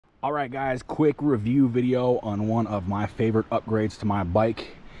All right, guys, quick review video on one of my favorite upgrades to my bike,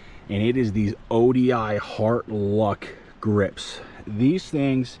 and it is these ODI Hart Luck Grips. These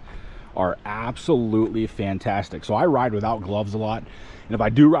things are absolutely fantastic. So I ride without gloves a lot, and if I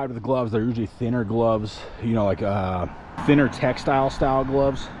do ride with gloves, they're usually thinner gloves, you know, like thinner textile style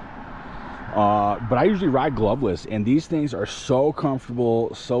gloves. But I usually ride gloveless, and these things are so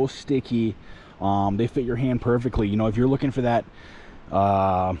comfortable, so sticky. They fit your hand perfectly. You know, if you're looking for that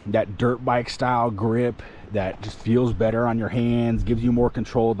dirt bike style grip that just feels better on your hands, gives you more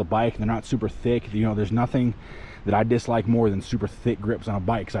control of the bike, and they're not super thick. You know, there's nothing that I dislike more than super thick grips on a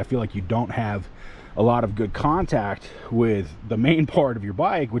bike, because I feel like you don't have a lot of good contact with the main part of your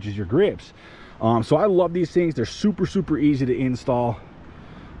bike, which is your grips. So I love these things. They're super easy to install.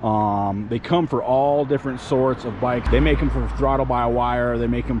 They come for all different sorts of bikes. They make them for throttle by wire, they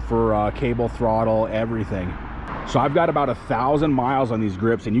make them for cable throttle, everything. So I've got about 1,000 miles on these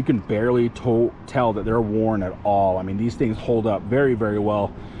grips, and you can barely tell that they're worn at all. I mean, these things hold up very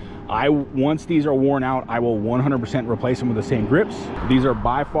well. Once these are worn out, I will 100% replace them with the same grips. These are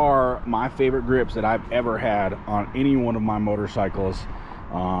by far my favorite grips that I've ever had on any one of my motorcycles.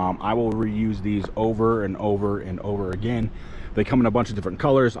 I will reuse these over and over again. They come in a bunch of different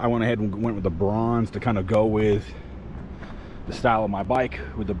colors. I went ahead and went with the bronze to kind of go with the style of my bike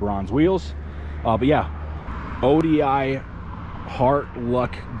with the bronze wheels. But yeah, ODI Hart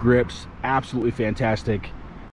Luck Grips, absolutely fantastic.